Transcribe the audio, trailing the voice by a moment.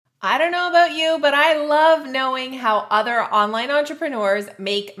I don't know about you, but I love knowing how other online entrepreneurs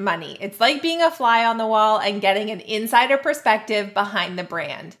make money. It's like being a fly on the wall and getting an insider perspective behind the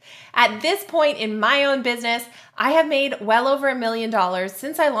brand. At this point in my own business, I have made well over $1 million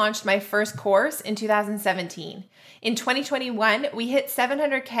since I launched my first course in 2017. In 2021, we hit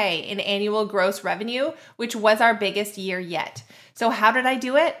 $700K in annual gross revenue, which was our biggest year yet. So how did I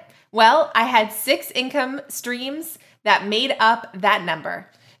do it? Well, I had 6 income streams that made up that number.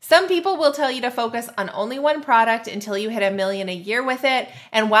 Some people will tell you to focus on only one product until you hit $1 million a year with it.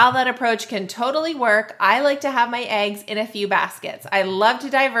 And while that approach can totally work, I like to have my eggs in a few baskets. I love to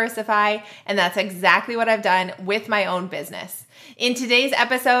diversify, and that's exactly what I've done with my own business. In today's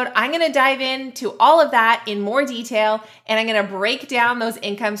episode, I'm going to dive into all of that in more detail, and I'm going to break down those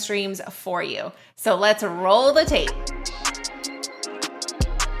income streams for you. So let's roll the tape.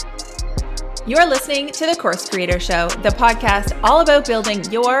 You're listening to The Course Creator Show, the podcast all about building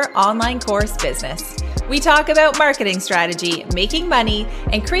your online course business. We talk about marketing strategy, making money,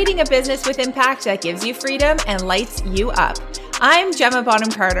 and creating a business with impact that gives you freedom and lights you up. I'm Gemma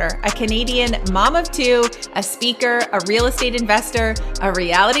Bonham-Carter, a Canadian mom of 2, a speaker, a real estate investor, a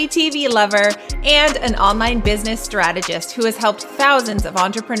reality TV lover, and an online business strategist who has helped thousands of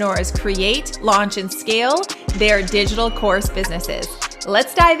entrepreneurs create, launch, and scale their digital course businesses.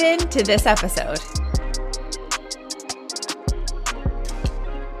 Let's dive into this episode.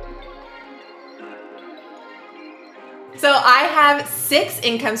 So I have 6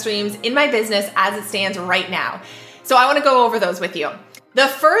 income streams in my business as it stands right now. So I want to go over those with you. The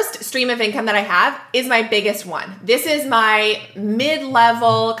first stream of income that I have is my biggest one. This is my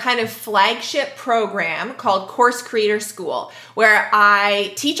mid-level kind of flagship program called Course Creator School, where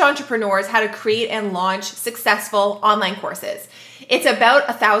I teach entrepreneurs how to create and launch successful online courses. It's about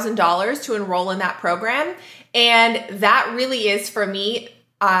 $1,000 to enroll in that program. And that really is for me.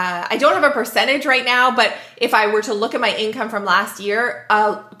 I don't have a percentage right now, but if I were to look at my income from last year,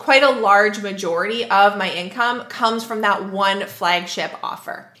 quite a large majority of my income comes from that one flagship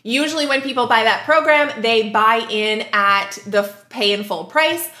offer. Usually when people buy that program, they buy in at the pay in full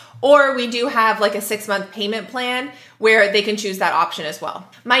price, or we do have like a 6-month payment plan where they can choose that option as well.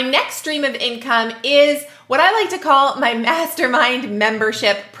 My next stream of income is what I like to call my mastermind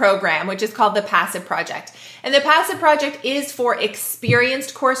membership program, which is called the Passive Project. And the Passive Project is for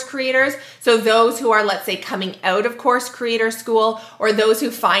experienced course creators. So those who are, let's say, coming out of Course Creator School, or those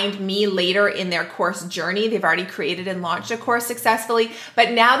who find me later in their course journey. They've already created and launched a course successfully, but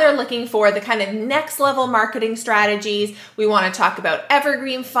now they're looking for the kind of next level marketing strategies. We want to talk about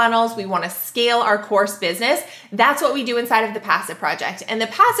evergreen funnels. We want to scale our course business. That's what we do inside of the Passive Project. And the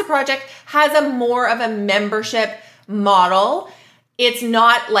Passive Project has a more of a membership model. It's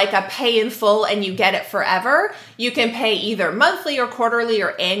not like a pay in full and you get it forever. You can pay either monthly or quarterly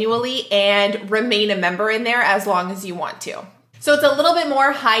or annually and remain a member in there as long as you want to. So it's a little bit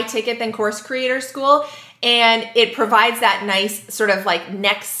more high ticket than Course Creator School, and it provides that nice sort of like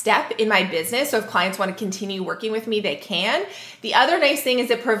next step in my business. So if clients want to continue working with me, they can. The other nice thing is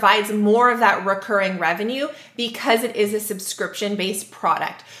it provides more of that recurring revenue because it is a subscription-based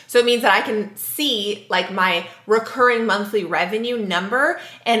product. So it means that I can see like my recurring monthly revenue number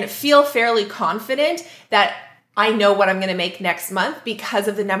and feel fairly confident that I know what I'm going to make next month because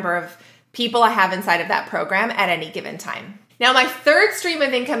of the number of people I have inside of that program at any given time. Now, my third stream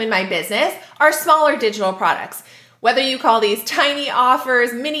of income in my business are smaller digital products. Whether you call these tiny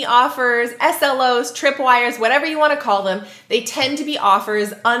offers, mini offers, SLOs, tripwires, whatever you want to call them, they tend to be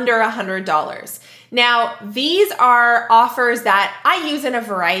offers under $100. Now, these are offers that I use in a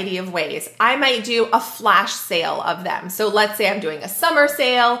variety of ways. I might do a flash sale of them. So let's say I'm doing a summer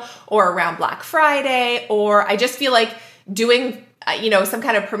sale or around Black Friday, or I just feel like doing some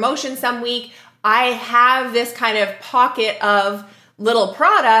kind of promotion some week. I have this kind of pocket of little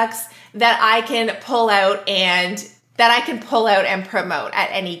products that I can pull out and promote at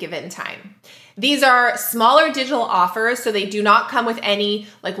any given time. These are smaller digital offers, so they do not come with any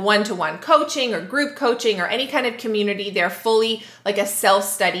like one-to-one coaching or group coaching or any kind of community. They're fully like a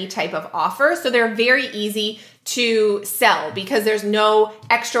self-study type of offer. So they're very easy to sell because there's no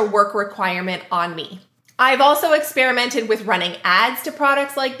extra work requirement on me. I've also experimented with running ads to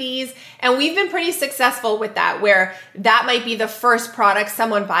products like these, and we've been pretty successful with that, where that might be the first product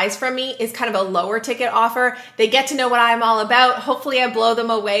someone buys from me is kind of a lower ticket offer. They get to know what I'm all about. Hopefully I blow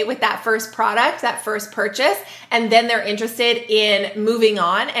them away with that first product, that first purchase, and then they're interested in moving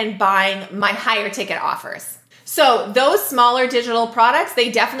on and buying my higher ticket offers. So those smaller digital products, they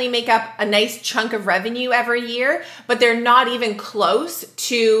definitely make up a nice chunk of revenue every year, but they're not even close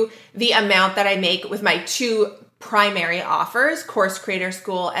to the amount that I make with my 2 primary offers, Course Creator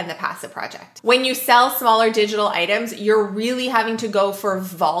School and the Passive Project. When you sell smaller digital items, you're really having to go for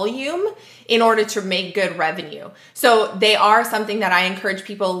volume in order to make good revenue. So they are something that I encourage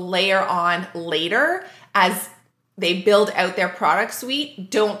people layer on later as they build out their product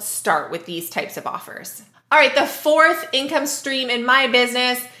suite. Don't start with these types of offers. All right, the fourth income stream in my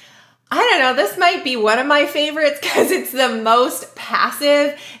business, I don't know, this might be one of my favorites because it's the most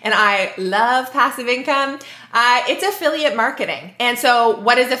passive and I love passive income. It's affiliate marketing. And so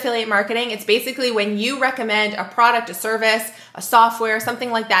what is affiliate marketing? It's basically when you recommend a product, a service, a software,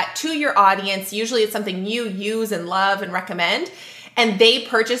 something like that to your audience. Usually it's something you use and love and recommend, and they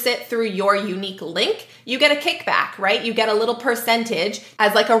purchase it through your unique link. You get a kickback, right? You get a little percentage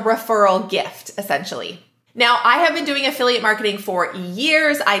as like a referral gift, essentially. Now, I have been doing affiliate marketing for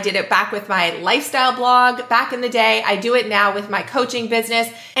years. I did it back with my lifestyle blog back in the day. I do it now with my coaching business.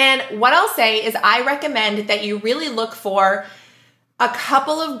 And what I'll say is I recommend that you really look for a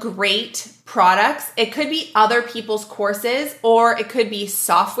couple of great products. It could be other people's courses, or it could be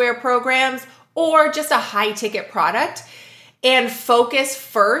software programs, or just a high ticket product. And focus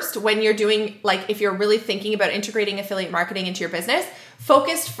first when you're doing, like, if you're really thinking about integrating affiliate marketing into your business,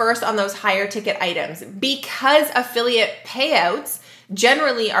 focus first on those higher ticket items, because affiliate payouts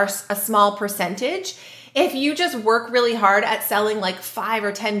generally are a small percentage. If you just work really hard at selling like $5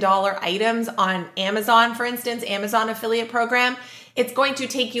 or $10 items on Amazon, for instance, Amazon affiliate program, it's going to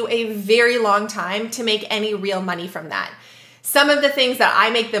take you a very long time to make any real money from that. Some of the things that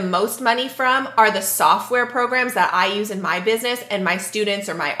I make the most money from are the software programs that I use in my business, and my students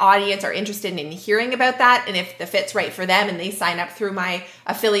or my audience are interested in hearing about that. And if the fit's right for them and they sign up through my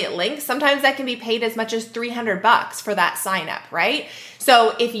affiliate link, sometimes that can be paid as much as $300 for that sign up, right?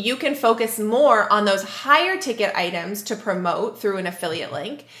 So if you can focus more on those higher ticket items to promote through an affiliate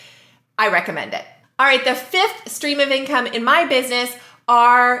link, I recommend it. All right, the fifth stream of income in my business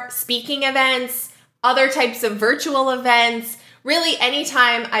are speaking events, other types of virtual events. Really,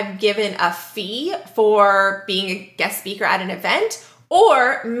 anytime I've given a fee for being a guest speaker at an event,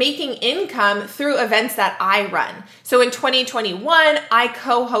 or making income through events that I run. So in 2021, I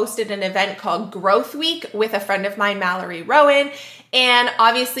co-hosted an event called Growth Week with a friend of mine, Mallory Rowan. And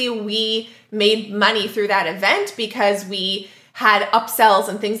obviously we made money through that event because we had upsells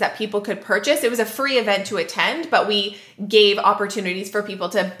and things that people could purchase. It was a free event to attend, but we gave opportunities for people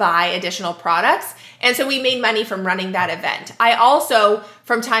to buy additional products. And so we made money from running that event. I also,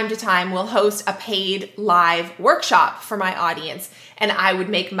 from time to time, will host a paid live workshop for my audience, and I would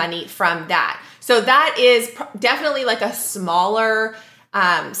make money from that. So that is definitely like a smaller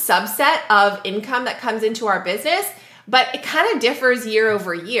subset of income that comes into our business. But it kind of differs year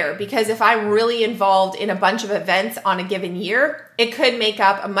over year, because if I'm really involved in a bunch of events on a given year, it could make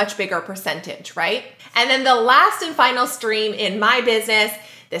up a much bigger percentage, right? And then the last and final stream in my business,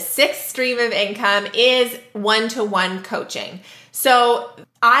 the sixth stream of income, is one-to-one coaching. So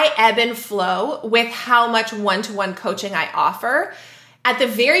I ebb and flow with how much one-to-one coaching I offer. At the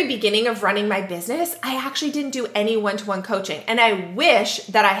very beginning of running my business, I actually didn't do any one-to-one coaching. And I wish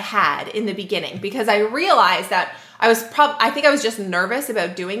that I had in the beginning, because I realized that I think I was just nervous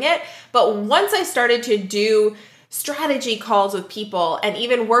about doing it. But once I started to do strategy calls with people and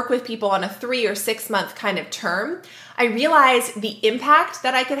even work with people on a 3 or 6 month kind of term, I realized the impact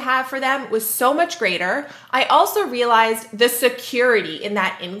that I could have for them was so much greater. I also realized the security in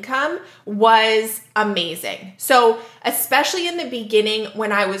that income was amazing. So especially in the beginning,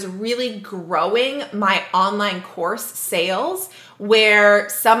 when I was really growing my online course sales, where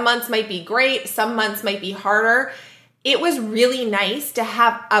some months might be great, some months might be harder, it was really nice to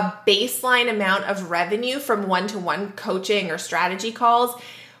have a baseline amount of revenue from one-to-one coaching or strategy calls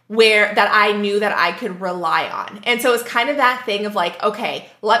that I knew that I could rely on. And so it's kind of that thing of like, okay,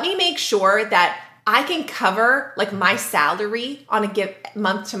 let me make sure that I can cover like my salary on a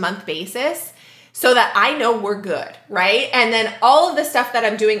month-to-month basis so that I know we're good, right? And then all of the stuff that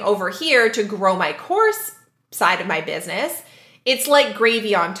I'm doing over here to grow my course side of my business, it's like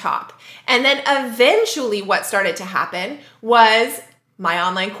gravy on top. And then eventually what started to happen was my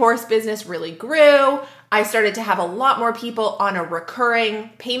online course business really grew. I started to have a lot more people on a recurring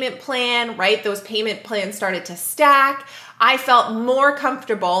payment plan, right? Those payment plans started to stack. I felt more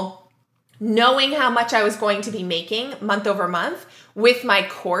comfortable knowing how much I was going to be making month over month with my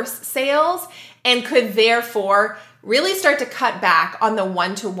course sales, and could therefore really start to cut back on the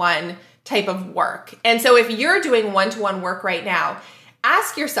one-to-one type of work. And so if you're doing one-to-one work right now,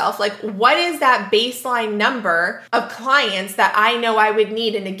 ask yourself, like, what is that baseline number of clients that I know I would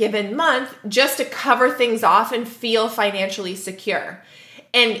need in a given month just to cover things off and feel financially secure?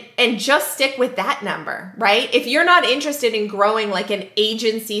 and just stick with that number, right? If you're not interested in growing like an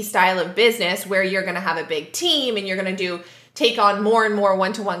agency style of business where you're going to have a big team and you're going to take on more and more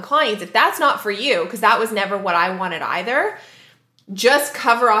one-to-one clients, if that's not for you, because that was never what I wanted either, just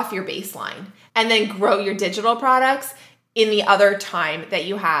cover off your baseline and then grow your digital products in the other time that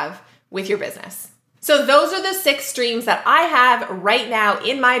you have with your business. So those are the 6 streams that I have right now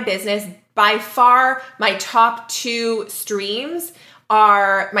in my business. By far, my top 2 streams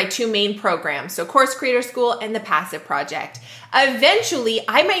are my 2 main programs. So Course Creator School and the Passive Project. Eventually,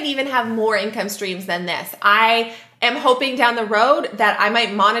 I might even have more income streams than this. I am hoping down the road that I might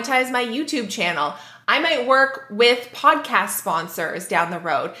monetize my YouTube channel. I might work with podcast sponsors down the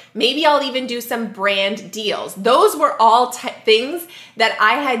road. Maybe I'll even do some brand deals. Those were all things that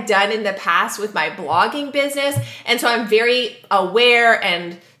I had done in the past with my blogging business. And so I'm very aware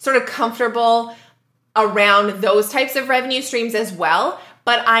and sort of comfortable around those types of revenue streams as well.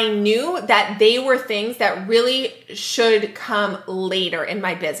 But I knew that they were things that really should come later in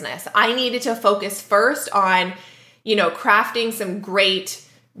my business. I needed to focus first on, crafting some great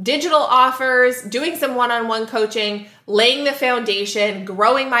digital offers, doing some one-on-one coaching, laying the foundation,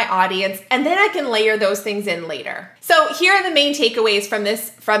 growing my audience, and then I can layer those things in later. So here are the main takeaways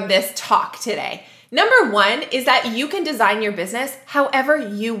from this talk today. Number 1 is that you can design your business however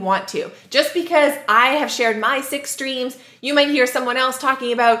you want to. Just because I have shared my 6 streams, you might hear someone else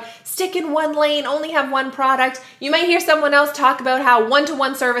talking about stick in one lane, only have one product. You might hear someone else talk about how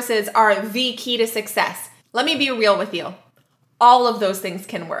one-to-one services are the key to success. Let me be real with you. All of those things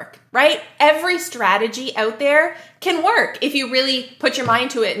can work, right? Every strategy out there can work if you really put your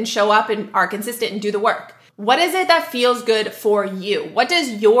mind to it and show up and are consistent and do the work. What is it that feels good for you? What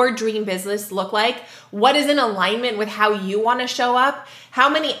does your dream business look like? What is in alignment with how you want to show up? How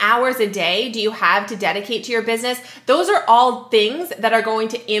many hours a day do you have to dedicate to your business? Those are all things that are going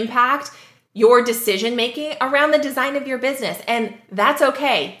to impact your decision making around the design of your business. And that's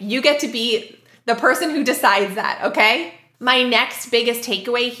okay. You get to be the person who decides that, okay? My next biggest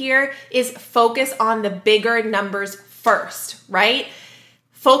takeaway here is focus on the bigger numbers first, right?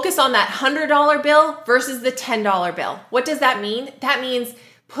 Focus on that $100 bill versus the $10 bill. What does that mean? That means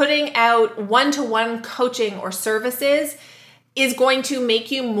putting out one-to-one coaching or services is going to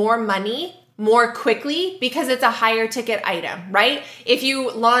make you more money more quickly because it's a higher ticket item, right? If you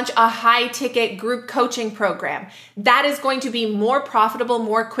launch a high ticket group coaching program, that is going to be more profitable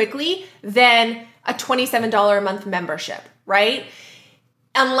more quickly than a $27 a month membership, right?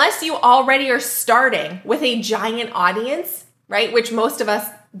 Unless you already are starting with a giant audience, right? Which most of us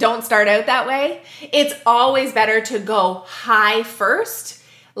don't start out that way. It's always better to go high first,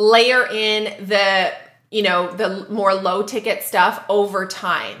 layer in the more low ticket stuff over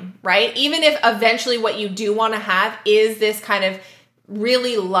time, right? Even if eventually what you do want to have is this kind of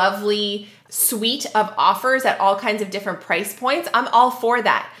really lovely suite of offers at all kinds of different price points, I'm all for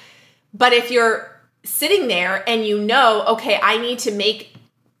that. But if you're sitting there and okay, I need to make,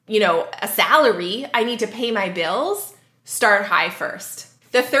 a salary, I need to pay my bills, start high first.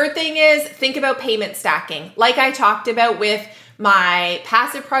 The third thing is think about payment stacking. Like I talked about with my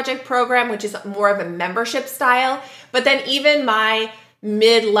Passive Project program, which is more of a membership style, but then even my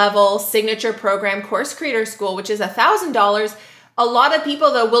mid-level signature program, Course Creator School, which is $1,000, a lot of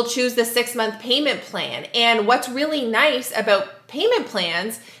people though will choose the 6-month payment plan. And what's really nice about payment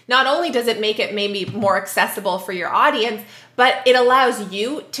plans, not only does it make it maybe more accessible for your audience, but it allows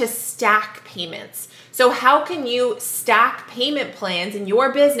you to stack payments. So how can you stack payment plans in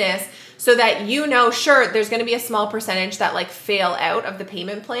your business so that sure, there's going to be a small percentage that fail out of the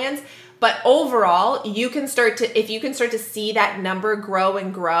payment plans, but overall, if you can start to see that number grow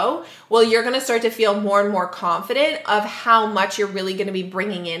and grow, well, you're going to start to feel more and more confident of how much you're really going to be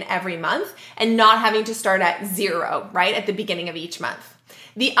bringing in every month and not having to start at 0, right, at the beginning of each month.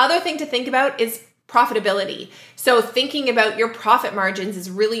 The other thing to think about is profitability. So thinking about your profit margins is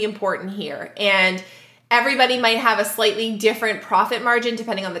really important here. And everybody might have a slightly different profit margin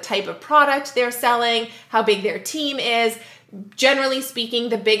depending on the type of product they're selling, how big their team is. Generally speaking,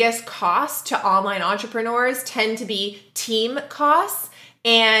 the biggest cost to online entrepreneurs tend to be team costs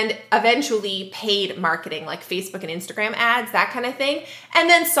and eventually paid marketing like Facebook and Instagram ads, that kind of thing. And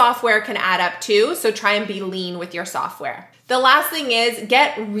then software can add up too, so try and be lean with your software. The last thing is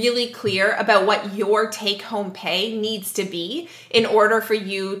get really clear about what your take-home pay needs to be in order for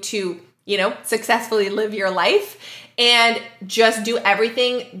you to, successfully live your life, and just do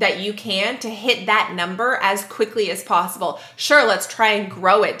everything that you can to hit that number as quickly as possible. Sure, let's try and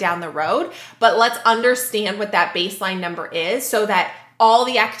grow it down the road, but let's understand what that baseline number is so that all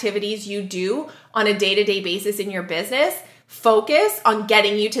the activities you do on a day-to-day basis in your business focus on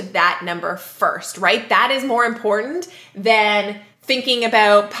getting you to that number first, right? That is more important than thinking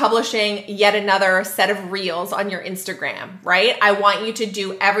about publishing yet another set of reels on your Instagram, right? I want you to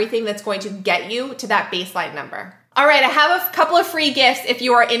do everything that's going to get you to that baseline number. All right, I have a couple of free gifts if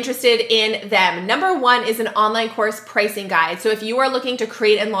you are interested in them. Number one is an online course pricing guide. So if you are looking to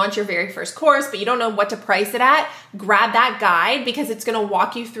create and launch your very first course, but you don't know what to price it at, grab that guide because it's going to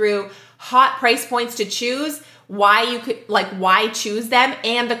walk you through hot price points to choose, why choose them,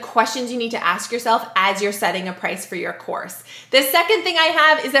 and the questions you need to ask yourself as you're setting a price for your course. The second thing I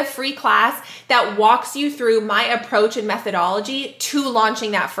have is a free class that walks you through my approach and methodology to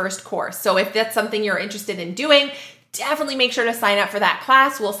launching that first course. So if that's something you're interested in doing, definitely make sure to sign up for that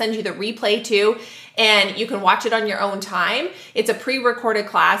class. We'll send you the replay too, and you can watch it on your own time. It's a pre-recorded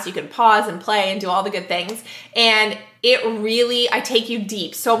class. You can pause and play and do all the good things. And I take you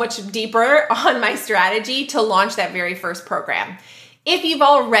deep, so much deeper on my strategy to launch that very first program. If you've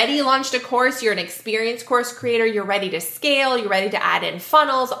already launched a course, you're an experienced course creator, you're ready to scale, you're ready to add in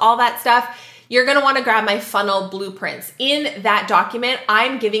funnels, all that stuff, you're going to want to grab my funnel blueprints. In that document,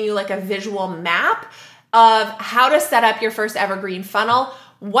 I'm giving you like a visual map of how to set up your first evergreen funnel,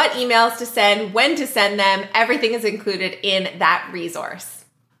 what emails to send, when to send them. Everything is included in that resource.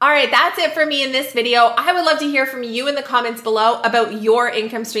 All right, that's it for me in this video. I would love to hear from you in the comments below about your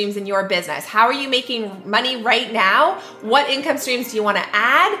income streams in your business. How are you making money right now? What income streams do you want to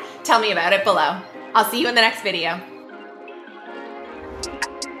add? Tell me about it below. I'll see you in the next video.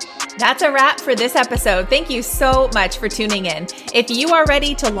 That's a wrap for this episode. Thank you so much for tuning in. If you are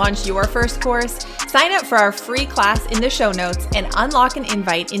ready to launch your first course, sign up for our free class in the show notes and unlock an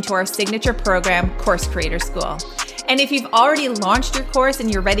invite into our signature program, Course Creator School. And if you've already launched your course and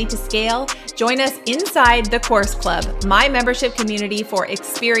you're ready to scale, join us inside the Course Club, my membership community for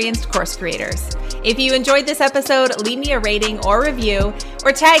experienced course creators. If you enjoyed this episode, leave me a rating or review,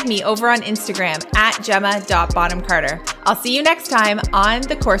 or tag me over on Instagram at gemma.bottomcarter. I'll see you next time on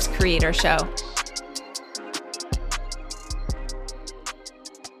the Course Creator Show.